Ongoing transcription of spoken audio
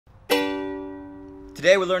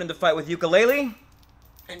Today we're learning to fight with ukulele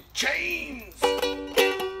and chains.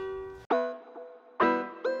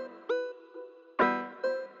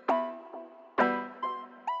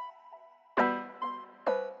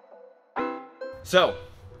 So,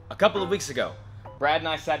 a couple of weeks ago, Brad and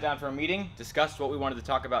I sat down for a meeting, discussed what we wanted to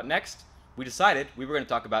talk about next. We decided we were going to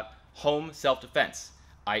talk about home self-defense,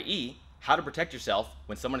 i.e., how to protect yourself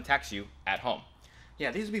when someone attacks you at home. Yeah,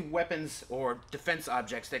 these would be weapons or defense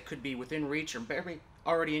objects that could be within reach or maybe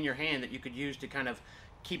already in your hand that you could use to kind of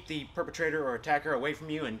keep the perpetrator or attacker away from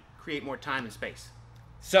you and create more time and space.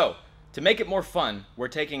 So, to make it more fun, we're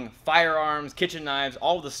taking firearms, kitchen knives,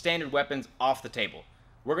 all of the standard weapons off the table.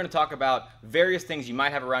 We're going to talk about various things you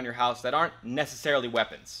might have around your house that aren't necessarily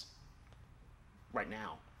weapons. Right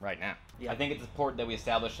now. Yeah. I think it's important that we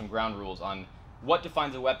establish some ground rules on what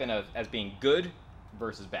defines a weapon as being good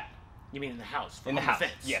versus bad. You mean in the house? In the house.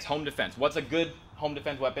 Defense. Yes, home defense. What's a good home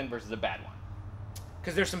defense weapon versus a bad one?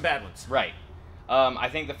 Because there's some bad ones. Right. I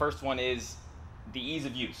think the first one is the ease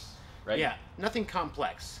of use, right? Yeah, nothing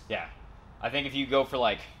complex. Yeah. I think if you go for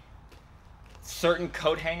like certain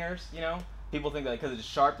coat hangers, you know, people think that because it's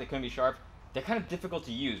sharp, they couldn't be sharp. They're kind of difficult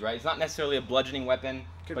to use, right? It's not necessarily a bludgeoning weapon.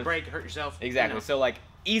 Could break, hurt yourself. Exactly. You know. So like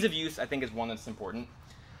ease of use, I think is one that's important.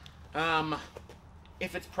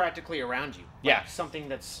 If it's practically around you. Yeah. Like something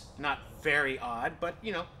that's not very odd, but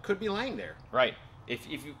you know, could be lying there. Right.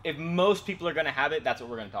 If most people are going to have it, that's what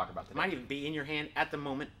we're going to talk about today. Might even be in your hand at the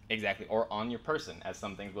moment. Exactly. Or on your person, as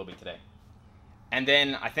some things will be today. And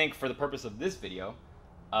then I think for the purpose of this video,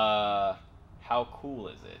 how cool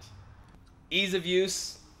is it? Ease of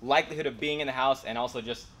use, likelihood of being in the house, and also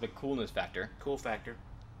just the coolness factor. Cool factor.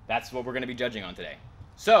 That's what we're going to be judging on today.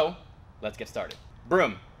 So, let's get started.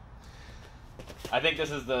 Broom. I think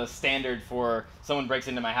this is the standard for someone breaks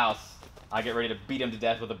into my house. I get ready to beat him to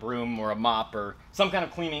death with a broom or a mop or some kind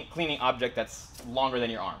of cleaning object that's longer than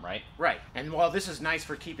your arm, right? Right. And while this is nice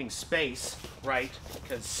for keeping space, right,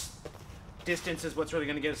 because distance is what's really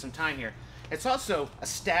going to get us some time here, it's also a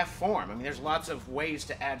staff form. I mean, there's lots of ways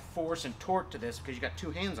to add force and torque to this because you got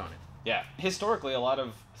two hands on it. Yeah. Historically, a lot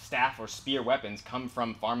of staff or spear weapons come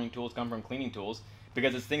from farming tools, come from cleaning tools,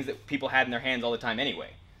 because it's things that people had in their hands all the time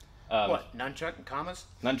anyway. What, nunchuck and commas?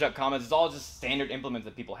 Nunchuck, commas, it's all just standard implements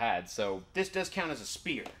that people had, so... This does count as a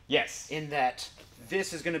spear. Yes. In that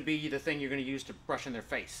this is going to be the thing you're going to use to brush in their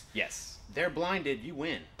face. Yes. They're blinded, you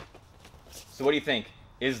win. So what do you think?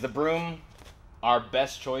 Is the broom our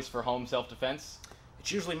best choice for home self-defense?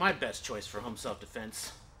 It's usually my best choice for home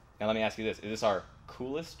self-defense. Now let me ask you this. Is this our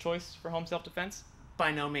coolest choice for home self-defense?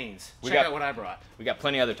 By no means. Check out what I brought. We got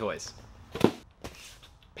plenty of other toys.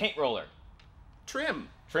 Paint roller. Trim.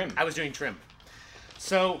 Trim. I was doing trim.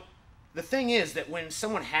 So the thing is that when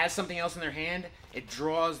someone has something else in their hand, it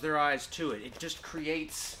draws their eyes to it. It just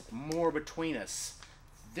creates more between us.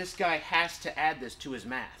 This guy has to add this to his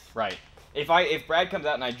math. Right. If Brad comes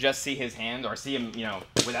out and I just see his hand or see him, you know,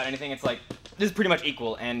 without anything, it's like this is pretty much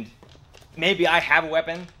equal, and maybe I have a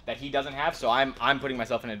weapon that he doesn't have, so I'm putting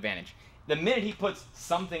myself in an advantage. The minute he puts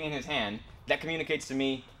something in his hand, that communicates to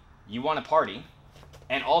me, you want to party.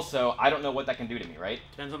 And also, I don't know what that can do to me, right?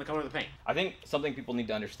 Depends on the color of the paint. I think something people need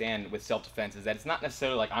to understand with self-defense is that it's not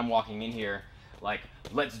necessarily like I'm walking in here like,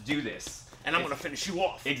 let's do this. And I'm going to finish you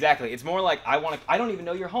off. Exactly. It's more like I don't even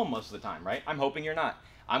know you're home most of the time, right? I'm hoping you're not.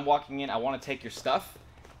 I'm walking in, I want to take your stuff,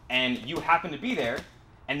 and you happen to be there,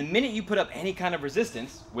 and the minute you put up any kind of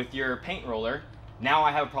resistance with your paint roller, now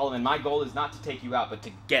I have a problem, and my goal is not to take you out, but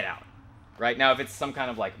to get out, right? Now, if it's some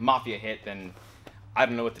kind of like mafia hit, then I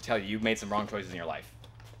don't know what to tell you. You've made some wrong choices in your life.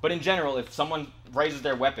 But in general, if someone raises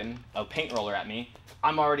their weapon, a paint roller at me,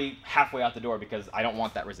 I'm already halfway out the door because I don't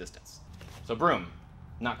want that resistance. So broom,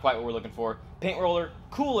 not quite what we're looking for. Paint roller,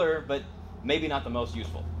 cooler, but maybe not the most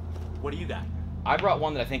useful. What do you got? I brought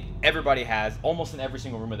one that I think everybody has, almost in every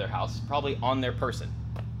single room of their house, probably on their person.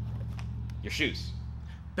 Your shoes.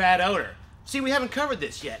 Bad odor. See, we haven't covered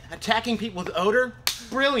this yet. Attacking people with odor?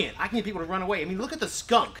 Brilliant. I can get people to run away. I mean, look at the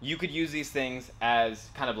skunk. You could use these things as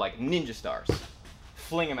kind of like ninja stars.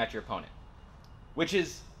 Fling them at your opponent, which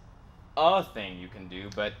is a thing you can do,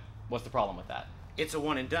 but what's the problem with that? It's a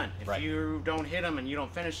one and done. If you don't hit them and you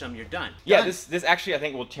don't finish them, you're done. Yeah, this actually I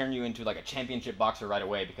think will turn you into like a championship boxer right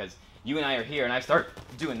away, because you and I are here and I start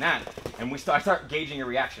doing that and I start gauging your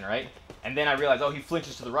reaction, right? And then I realize, oh, he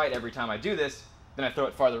flinches to the right every time I do this, then I throw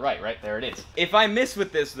it farther right, there it is. If I miss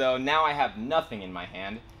with this though, now I have nothing in my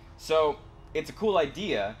hand. So it's a cool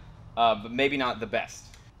idea, but maybe not the best.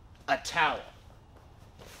 A towel.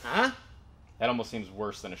 Huh? That almost seems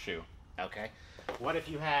worse than a shoe. Okay. What if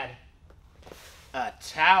you had a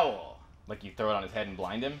towel? Like you throw it on his head and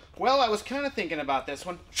blind him? Well, I was kind of thinking about this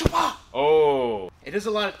one. Shoo-ah! Oh. It is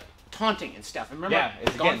a lot of taunting and stuff. And remember, Yeah,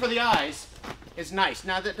 it's going again for the eyes is nice.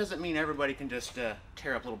 Now, that doesn't mean everybody can just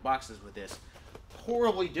tear up little boxes with this.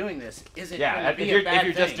 Horribly doing this isn't going to be a bad if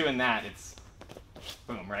you're thing. just doing that, it's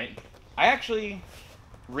boom, right? I actually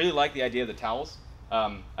really like the idea of the towels.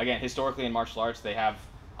 Again, historically in martial arts, they have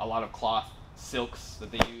a lot of cloth, silks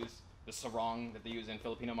that they use, the sarong that they use in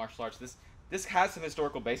Filipino martial arts. This has some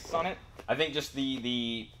historical basis on it. I think just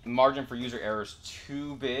the margin for user error is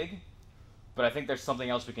too big, but I think there's something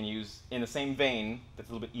else we can use in the same vein that's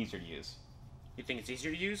a little bit easier to use. You think it's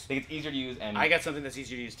easier to use? I think it's easier to use, and I got something that's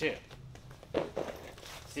easier to use too.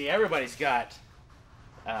 See, everybody's got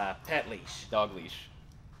pet leash. Dog leash.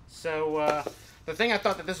 So the thing I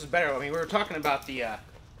thought that this was better. I mean, we were talking about the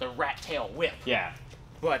rat tail whip. Yeah.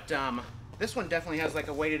 But this one definitely has like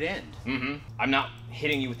a weighted end. Mm-hmm. I'm not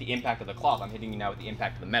hitting you with the impact of the cloth. I'm hitting you now with the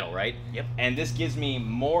impact of the metal, right? Yep. And this gives me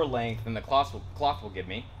more length than the cloth will give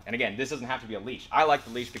me. And again, this doesn't have to be a leash. I like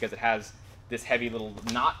the leash because it has this heavy little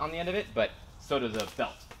knot on the end of it, but so does a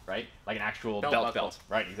belt, right? Like an actual belt.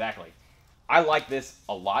 Right, exactly. I like this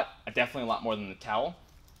a lot. Definitely a lot more than the towel.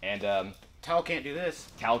 And Towel can't do this.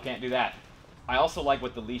 towel can't do that. I also like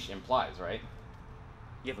what the leash implies, right?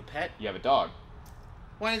 You have a pet? You have a dog.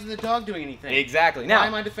 Why isn't the dog doing anything? Exactly. Why Now,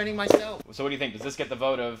 am I defending myself? so what do you think? Does this get the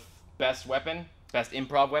vote of best weapon? Best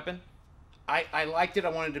improv weapon? I liked it. I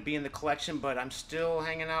wanted to be in the collection, but I'm still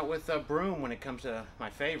hanging out with a broom when it comes to my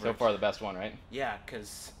favorite. So far the best one, right? Yeah,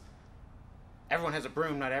 because everyone has a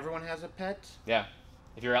broom. Not everyone has a pet. Yeah.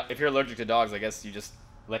 If you're allergic to dogs, I guess you just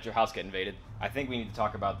let your house get invaded. I think we need to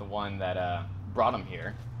talk about the one that brought him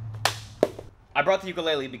here. I brought the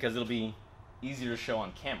ukulele because it'll be easier to show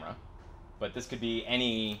on camera, but this could be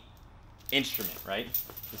any instrument, right?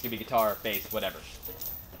 This could be guitar, bass, whatever.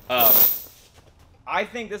 I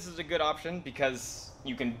think this is a good option because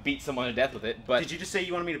you can beat someone to death with it, but... Did you just say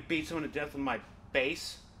you wanted me to beat someone to death with my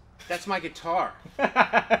bass? That's my guitar.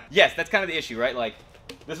 Yes, that's kind of the issue, right? Like,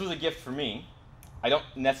 this was a gift for me. I don't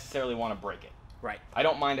necessarily want to break it. Right. I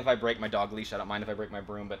don't mind if I break my dog leash. I don't mind if I break my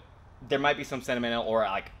broom, but there might be some sentimental or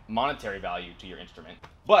like monetary value to your instrument.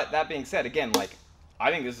 But that being said, again, like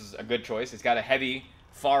I think this is a good choice. It's got a heavy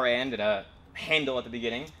far end and a handle at the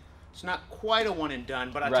beginning. It's not quite a one and done,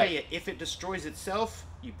 but I'll Right. tell you, if it destroys itself,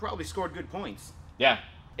 you probably scored good points. Yeah.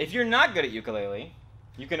 If you're not good at ukulele,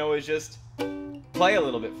 you can always just play a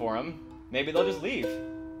little bit for them. Maybe they'll just leave.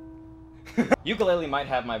 Ukulele might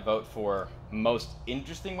have my vote for most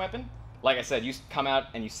interesting weapon. Like I said, you come out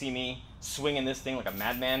and you see me swinging this thing like a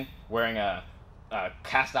madman, wearing a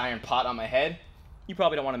cast iron pot on my head. You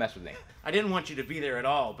probably don't want to mess with me. I didn't want you to be there at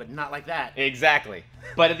all, but not like that. Exactly.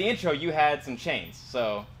 But at the intro, you had some chains,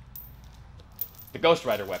 so the Ghost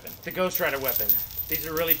Rider weapon. The Ghost Rider weapon. These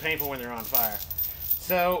are really painful when they're on fire.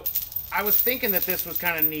 So, I was thinking that this was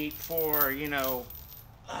kind of neat for, you know,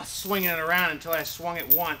 swinging it around until I swung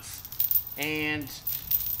it once. And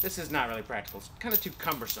this is not really practical. It's kind of too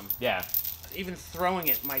cumbersome. Yeah. Even throwing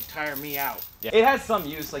it might tire me out. Yeah. It has some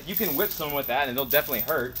use. Like, you can whip someone with that, and it'll definitely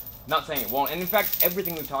hurt. Not saying it won't. And in fact,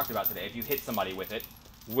 everything we've talked about today, if you hit somebody with it,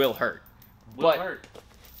 will hurt. Will hurt.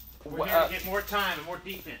 We're here to get more time and more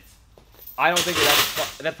defense. I don't think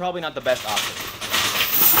that's probably not the best option.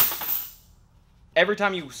 Every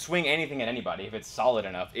time you swing anything at anybody, if it's solid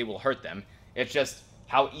enough, it will hurt them. It's just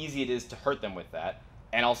how easy it is to hurt them with that,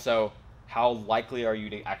 and also how likely are you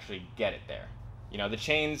to actually get it there. You know, the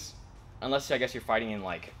chains, unless I guess you're fighting in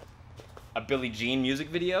like a Billie Jean music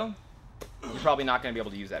video, you're probably not going to be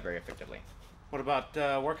able to use that very effectively. What about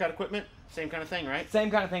workout equipment? Same kind of thing, right? Same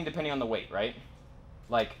kind of thing depending on the weight, right?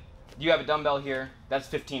 Like, you have a dumbbell here, that's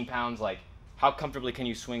 15 pounds, like, how comfortably can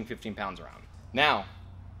you swing 15 pounds around? Now,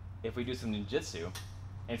 if we do some ninjutsu,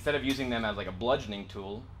 instead of using them as like a bludgeoning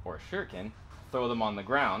tool or a shuriken, throw them on the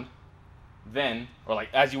ground, then, or like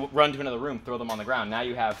as you run to another room, throw them on the ground. Now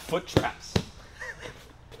you have foot traps.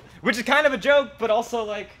 Which is kind of a joke, but also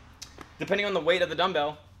like, depending on the weight of the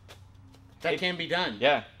dumbbell. That can be done.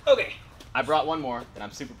 Yeah. Okay. I brought one more that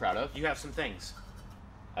I'm super proud of. You have some things.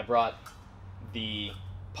 I brought the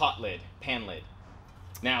pan lid.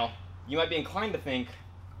 Now, you might be inclined to think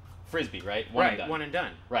frisbee, right? One and done. One and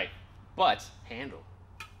done. Right. But Handle.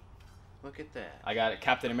 Look at that. I got a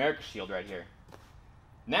Captain America shield right here.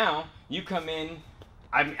 Now, you come in,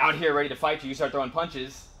 I'm out here ready to fight you, you start throwing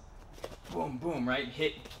punches, boom, boom, right?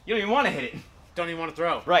 Hit. You don't even want to hit it. Don't even want to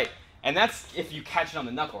throw. Right. And that's if you catch it on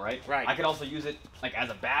the knuckle, right? Right. I could also use it like as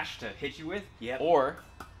a bash to hit you with. Yep. Or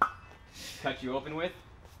cut you open with.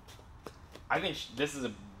 I think this is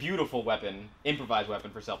a beautiful weapon, improvised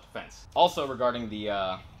weapon for self-defense. Also regarding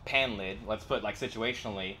the pan lid, let's put like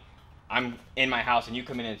situationally, I'm in my house and you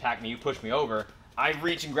come in and attack me, you push me over, I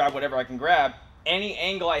reach and grab whatever I can grab. Any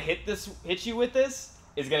angle I hit you with this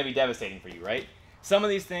is going to be devastating for you, right? Some of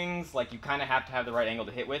these things, like, you kind of have to have the right angle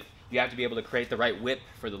to hit with. You have to be able to create the right whip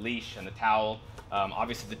for the leash and the towel.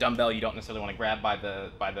 Obviously, the dumbbell you don't necessarily want to grab by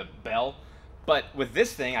the bell. But with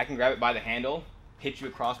this thing, I can grab it by the handle, hit you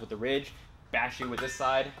across with the ridge, bash you with this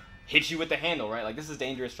side, hit you with the handle, right? Like, this is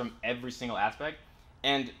dangerous from every single aspect.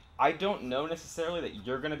 And I don't know necessarily that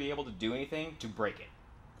you're going to be able to do anything to break it.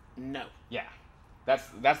 No. Yeah.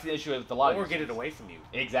 That's the issue with a lot of Or get it away from you.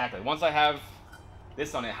 Exactly. Once I have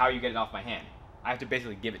this on it, how are you getting it off my hand? I have to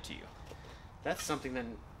basically give it to you. That's something that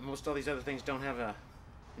most all these other things don't have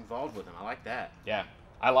involved with them. I like that. Yeah.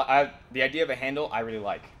 The idea of a handle, I really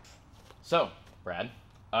like. So, Brad,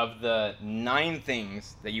 of the 9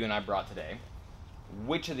 things that you and I brought today,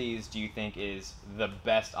 which of these do you think is the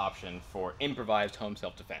best option for improvised home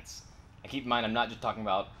self-defense? And keep in mind, I'm not just talking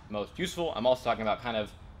about most useful, I'm also talking about kind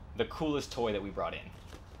of the coolest toy that we brought in.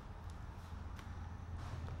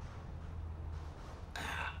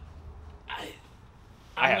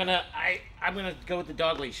 I'm gonna go with the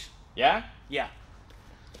dog leash. Yeah? Yeah.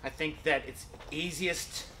 I think that it's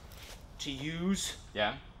easiest to use.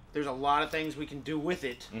 Yeah? There's a lot of things we can do with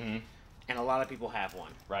it, Mm-hmm. and a lot of people have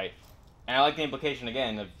one. Right. And I like the implication,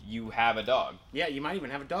 again, of you have a dog. Yeah, you might even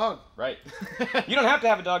have a dog. Right. You don't have to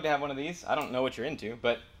have a dog to have one of these. I don't know what you're into,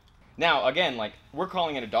 but now, again, like, we're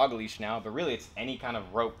calling it a dog leash now, but really it's any kind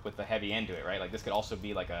of rope with a heavy end to it, right? Like, this could also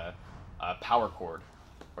be like a power cord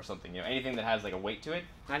or something, you know, anything that has like a weight to it.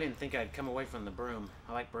 I didn't think I'd come away from the broom.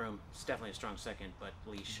 I like broom. It's definitely a strong second, but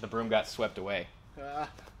leash. The broom got swept away.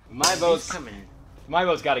 My vote's coming. My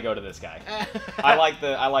vote's got to go to this guy. I like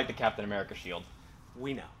the Captain America shield.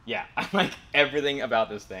 We know. Yeah, I like everything about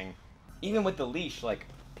this thing. Even with the leash, like,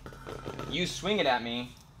 you swing it at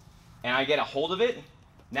me, and I get a hold of it.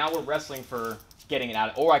 Now we're wrestling for getting it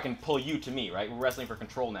out, or I can pull you to me, right? We're wrestling for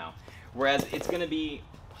control now. Whereas it's gonna be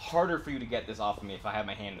harder for you to get this off of me if I have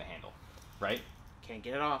my hand in the handle, right? Can't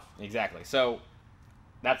get it off. Exactly. So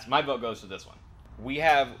that's my vote goes to this one. We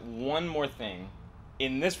have one more thing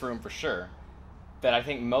in this room for sure that I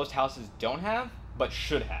think most houses don't have, but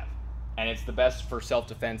should have. And it's the best for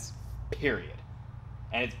self-defense, period.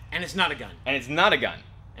 And it's not a gun. And it's not a gun.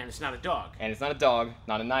 And it's not a dog. And it's not a dog,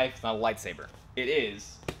 not a knife, it's not a lightsaber. It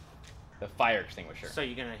is the fire extinguisher. So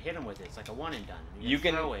you're gonna hit him with it. It's like a one and done. You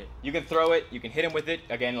can throw it. You can throw it. You can hit him with it.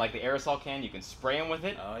 Again, like the aerosol can, you can spray him with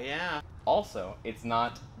it. Oh yeah. Also, it's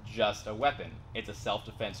not just a weapon. It's a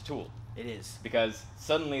self-defense tool. It is. Because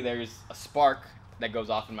suddenly there's a spark that goes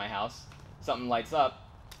off in my house. Something lights up.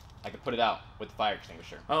 I could put it out with the fire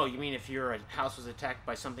extinguisher. Oh, you mean if your house was attacked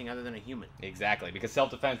by something other than a human? Exactly, because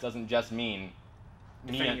self-defense doesn't just mean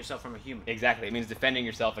defending yourself from a human. Exactly, it means defending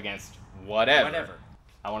yourself against whatever. Whatever.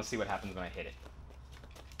 I want to see what happens when I hit it.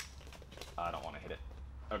 I don't want to hit it.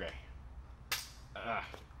 Okay.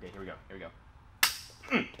 Okay, here we go. Here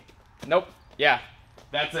we go. Nope. Yeah,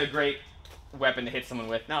 that's a great weapon to hit someone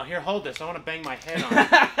with. Now, here, hold this. I want to bang my head on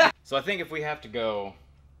it. So I think if we have to go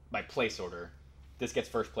by place order, this gets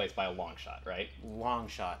first place by a long shot, right? Long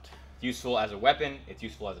shot. It's useful as a weapon. It's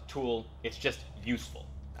useful as a tool. It's just useful.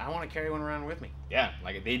 I want to carry one around with me. Yeah,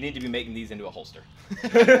 like they need to be making these into a holster.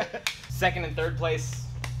 Second and third place,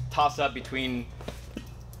 toss up between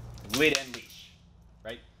lid and leash,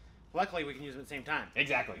 right? Luckily, we can use them at the same time.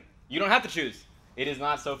 Exactly. You don't have to choose. It is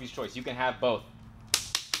not Sophie's choice. You can have both.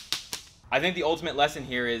 I think the ultimate lesson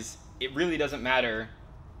here is it really doesn't matter.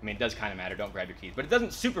 I mean, it does kind of matter. Don't grab your keys. But it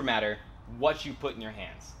doesn't super matter what you put in your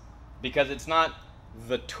hands. Because it's not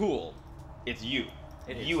the tool. It's you.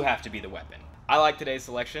 You have to be the weapon. I like today's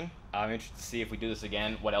selection. I'm interested to see if we do this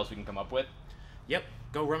again, what else we can come up with. Yep.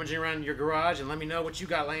 Go rummaging around your garage and let me know what you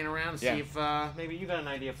got laying around. See if maybe you got an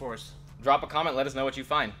idea for us. Drop a comment. Let us know what you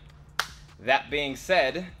find. That being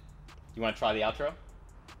said, you want to try the outro?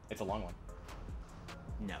 It's a long one.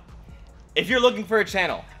 No. If you're looking for a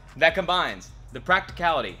channel that combines the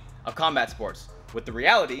practicality of combat sports with the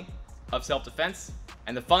reality of self-defense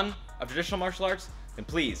and the fun of traditional martial arts, then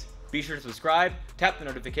please be sure to subscribe, tap the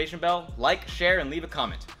notification bell, like, share, and leave a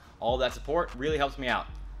comment. All that support really helps me out.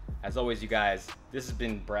 As always, you guys, this has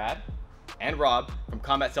been Brad and Rob from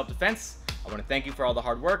Combat Self-Defense. I want to thank you for all the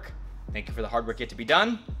hard work. Thank you for the hard work yet to be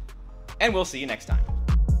done. And we'll see you next time.